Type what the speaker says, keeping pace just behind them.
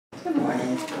Good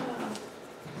morning.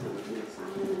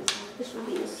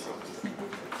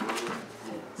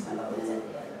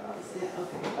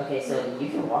 Okay, so you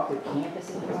can walk through campus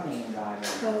in the morning and drive.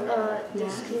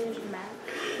 This kid, Matt.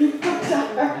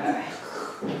 Alright.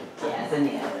 Yeah, it's in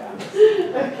the address.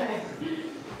 Okay.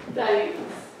 Thanks.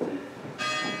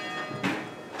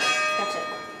 That's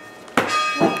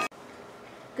it.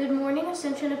 Good morning,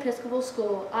 Ascension Episcopal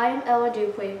School. I am Ella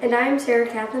Dupuy. And I am Sarah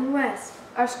Catherine West.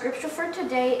 Our scripture for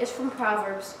today is from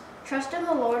Proverbs. Trust in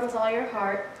the Lord with all your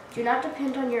heart. Do not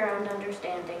depend on your own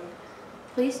understanding.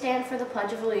 Please stand for the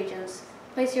Pledge of Allegiance.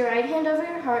 Place your right hand over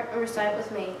your heart and recite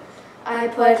with me. I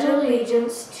pledge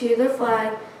allegiance to the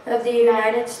flag of the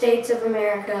United States of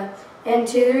America and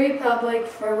to the republic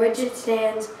for which it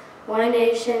stands, one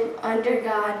nation, under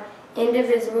God,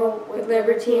 indivisible, with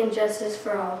liberty and justice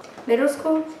for all. Middle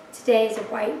school, today is a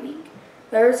white week.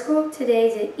 Lower school, today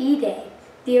is an E-Day.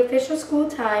 The official school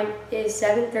time is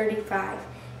 7:35.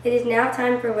 It is now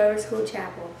time for lower school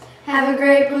chapel. Have a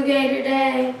great Blue Gator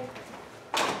Day!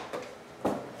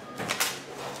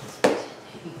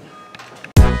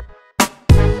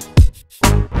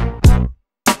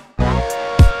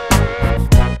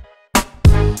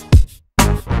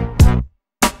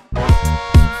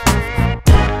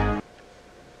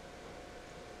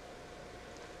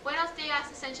 Buenos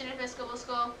días, Ascension Episcopal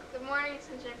School. Good morning,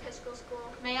 Ascension Episcopal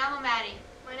School. Me llamo Maddie.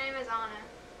 My name is Anna.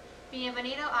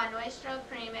 Bienvenido a nuestro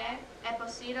primer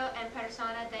episodio en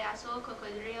persona de Azul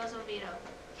Cocodrilos Oviedo.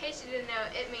 In case you didn't know,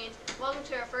 it means welcome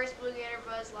to our first Blue Gator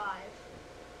Buzz Live.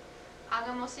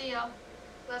 Hagamosio.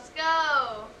 Let's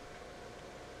go!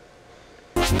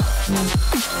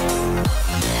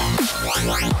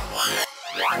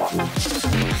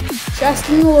 Trust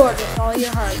in the Lord with all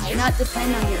your heart. Do not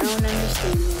depend on your own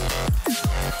understanding.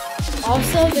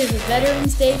 Also, there's a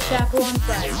Veterans Day Chapel on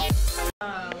Friday.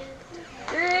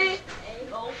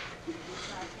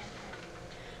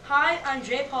 Hi, I'm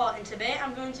Jay Paul, and today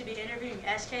I'm going to be interviewing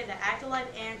SK, the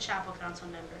Acolyte and Chapel Council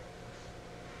member.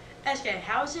 SK,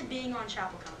 how is it being on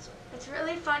Chapel Council? It's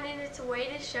really fun and it's a way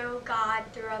to show God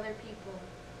through other people.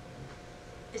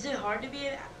 Is it hard to be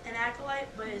an acolyte,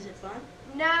 but is it fun?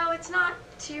 No, it's not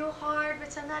too hard,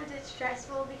 but sometimes it's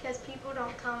stressful because people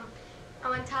don't come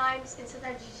on times and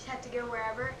sometimes you just have to go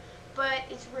wherever. But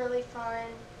it's really fun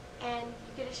and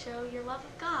you get to show your love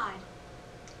of God.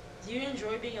 Do you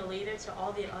enjoy being a leader to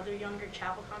all the other younger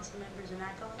Chapel Council members and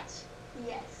acolytes?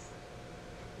 Yes.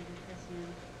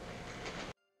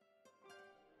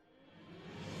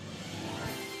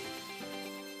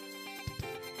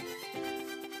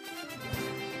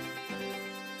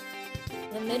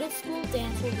 The middle school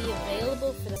dance will be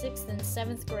available for the 6th and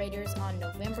 7th graders on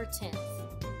November 10th.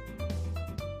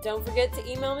 Don't forget to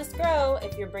email Miss Grow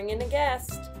if you're bringing a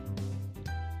guest.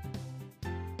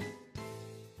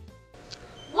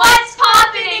 What's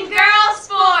poppin' in girls'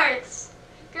 sports?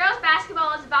 Girls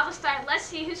basketball is about to start. Let's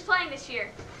see who's playing this year.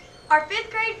 Our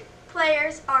 5th grade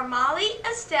players are Molly,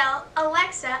 Estelle,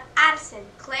 Alexa, Addison,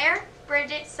 Claire,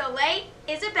 Bridget, Soleil,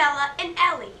 Isabella, and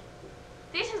Ellie.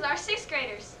 This is our 6th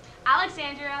graders.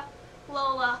 Alexandra,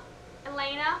 Lola,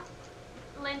 Elena,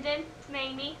 Lyndon,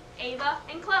 Mamie, Ava,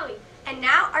 and Chloe. And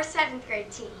now our 7th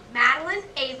grade team. Madeline,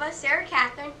 Ava, Sarah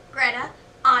Catherine, Greta,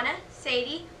 Anna,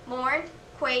 Sadie, Lauren,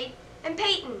 Quade, and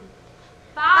Peyton.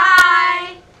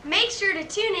 Bye! Make sure to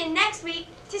tune in next week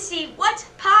to see what's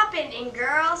poppin' in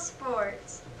girls'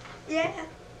 sports. Yeah.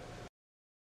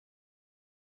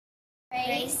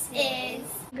 Grace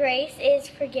is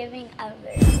forgiving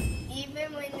others,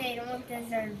 Even when they don't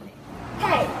deserve it.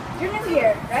 Hey, you're new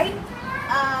here, right?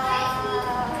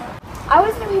 I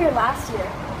was new here last year.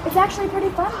 It's actually pretty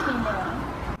fun being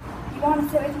new. You want to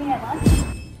sit with me at lunch?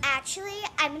 Actually,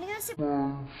 I'm gonna go sit.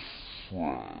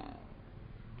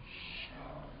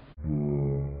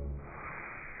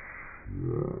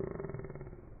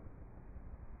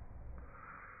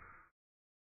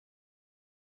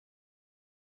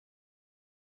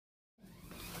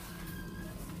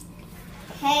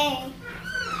 Hey.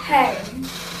 Hey.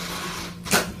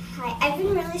 Hi, I've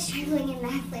been really struggling in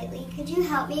math lately. Could you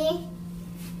help me?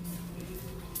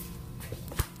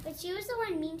 But she was the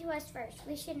one mean to us first.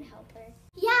 We shouldn't help her.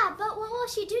 Yeah, but what will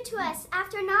she do to us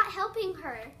after not helping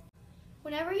her?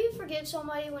 Whenever you forgive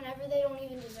somebody whenever they don't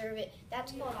even deserve it,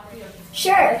 that's called forgiveness.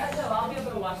 Sure.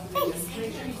 Thanks.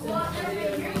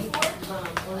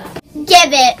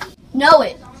 Give it. Know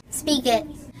it. Speak it.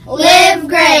 Live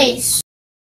grace.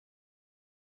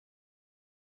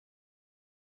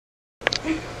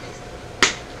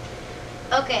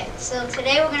 Okay, so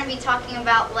today we're going to be talking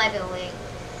about Lego League.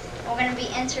 We're going to be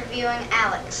interviewing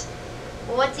Alex.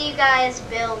 What do you guys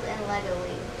build in Lego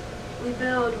League? We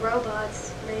build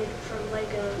robots made from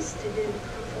Legos to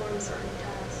perform certain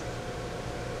tasks.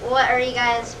 What are you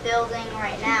guys building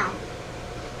right now?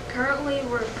 Currently,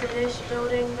 we're finished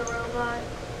building the robot,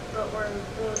 but we're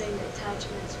building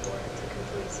attachments for it to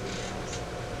complete some tasks.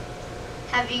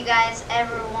 Have you guys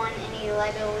ever won any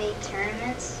LEGO League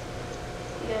tournaments?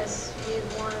 Yes, we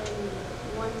won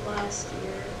one last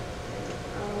year.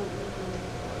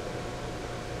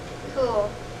 Cool.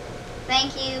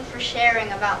 Thank you for sharing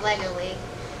about LEGO League.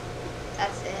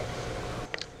 That's it.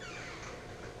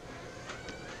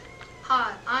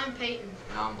 Hi, I'm Peyton.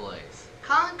 And I'm Blaze.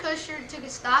 Colin Kusher took a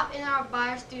stop in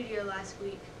our studio last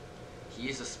week.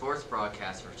 He's a sports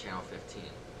broadcaster for Channel 15.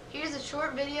 Here's a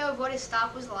short video of what his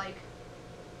stop was like.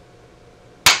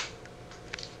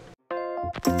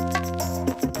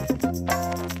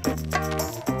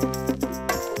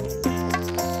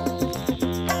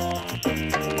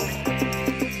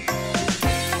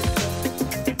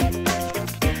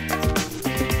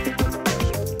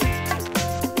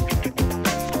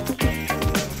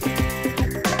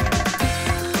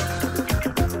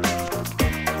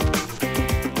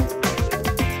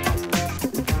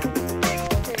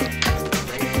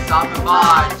 Stopping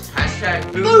by. Hashtag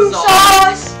food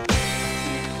sauce.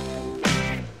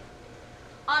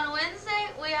 On Wednesday,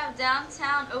 we have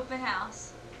downtown open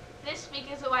house. This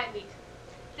week is a white week.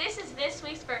 This is this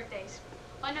week's birthdays.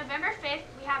 On November 5th,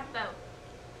 we have Bo.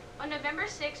 On November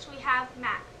 6th, we have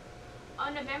Mac.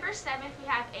 On November 7th, we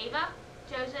have Ava,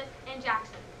 Joseph, and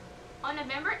Jackson. On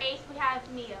November 8th, we have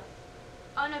Mia.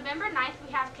 On November 9th,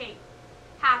 we have Kate.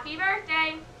 Happy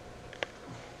birthday!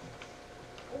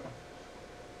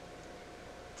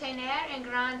 Tener en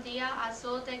gran día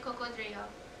azul de cocodrilo.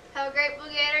 Have a great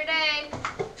Gator day!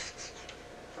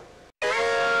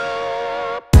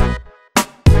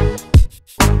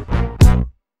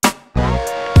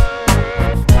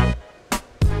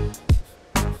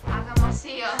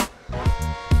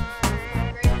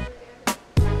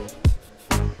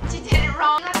 She did it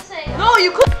wrong. You gotta say it. No,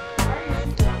 you could.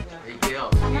 Hey, Gail,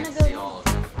 you can see all of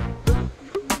them.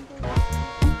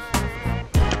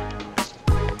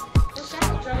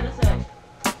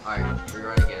 Alright, we're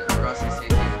going again. For us to say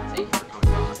thank you for coming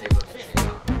by. Say both at the same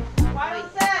time. Why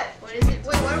was that? What is it?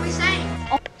 Wait, what are we saying?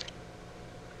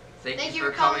 Thank you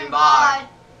for coming by.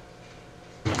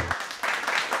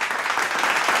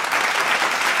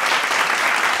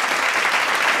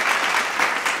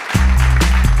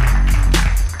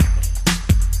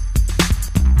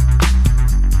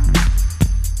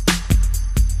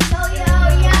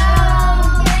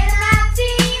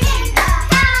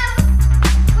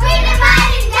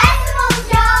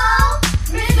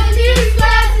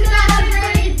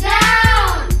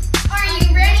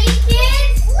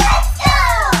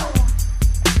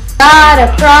 Got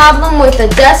a problem with a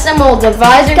decimal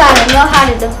divisor. Gotta know how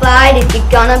to divide if you're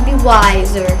gonna be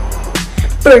wiser.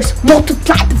 First,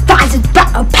 multiply divisors by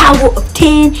a power of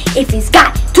 10. If he's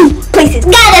got 2 places,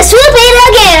 gotta swoop it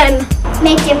again.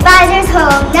 Make divisors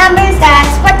whole numbers,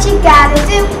 that's what you gotta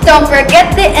do. Don't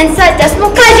forget the inside decimal,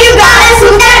 Cause you gotta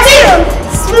swoop that too.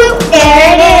 Swoop, there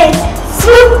it is.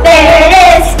 Swoop, there it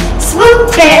is. Swoop,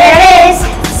 there it is.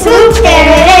 Swoop,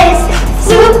 there it is.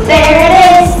 Swoop, there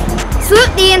it is.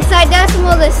 swoop the inside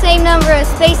decimal the same number of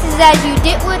spaces as you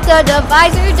did with the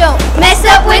divisor. Don't mess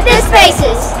up with the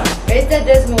spaces. Raise that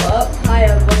decimal up high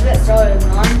above that started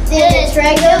line. Then it's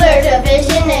regular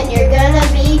division and you're gonna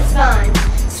be fine.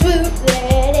 Swoop,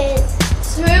 there it is.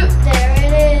 Swoop, there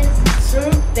it is.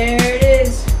 Swoop, there it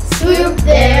is. Swoop,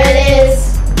 there it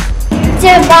is.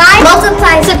 Divide,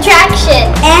 multiply,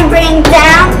 subtraction, and bring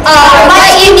down are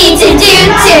what you need to do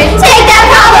to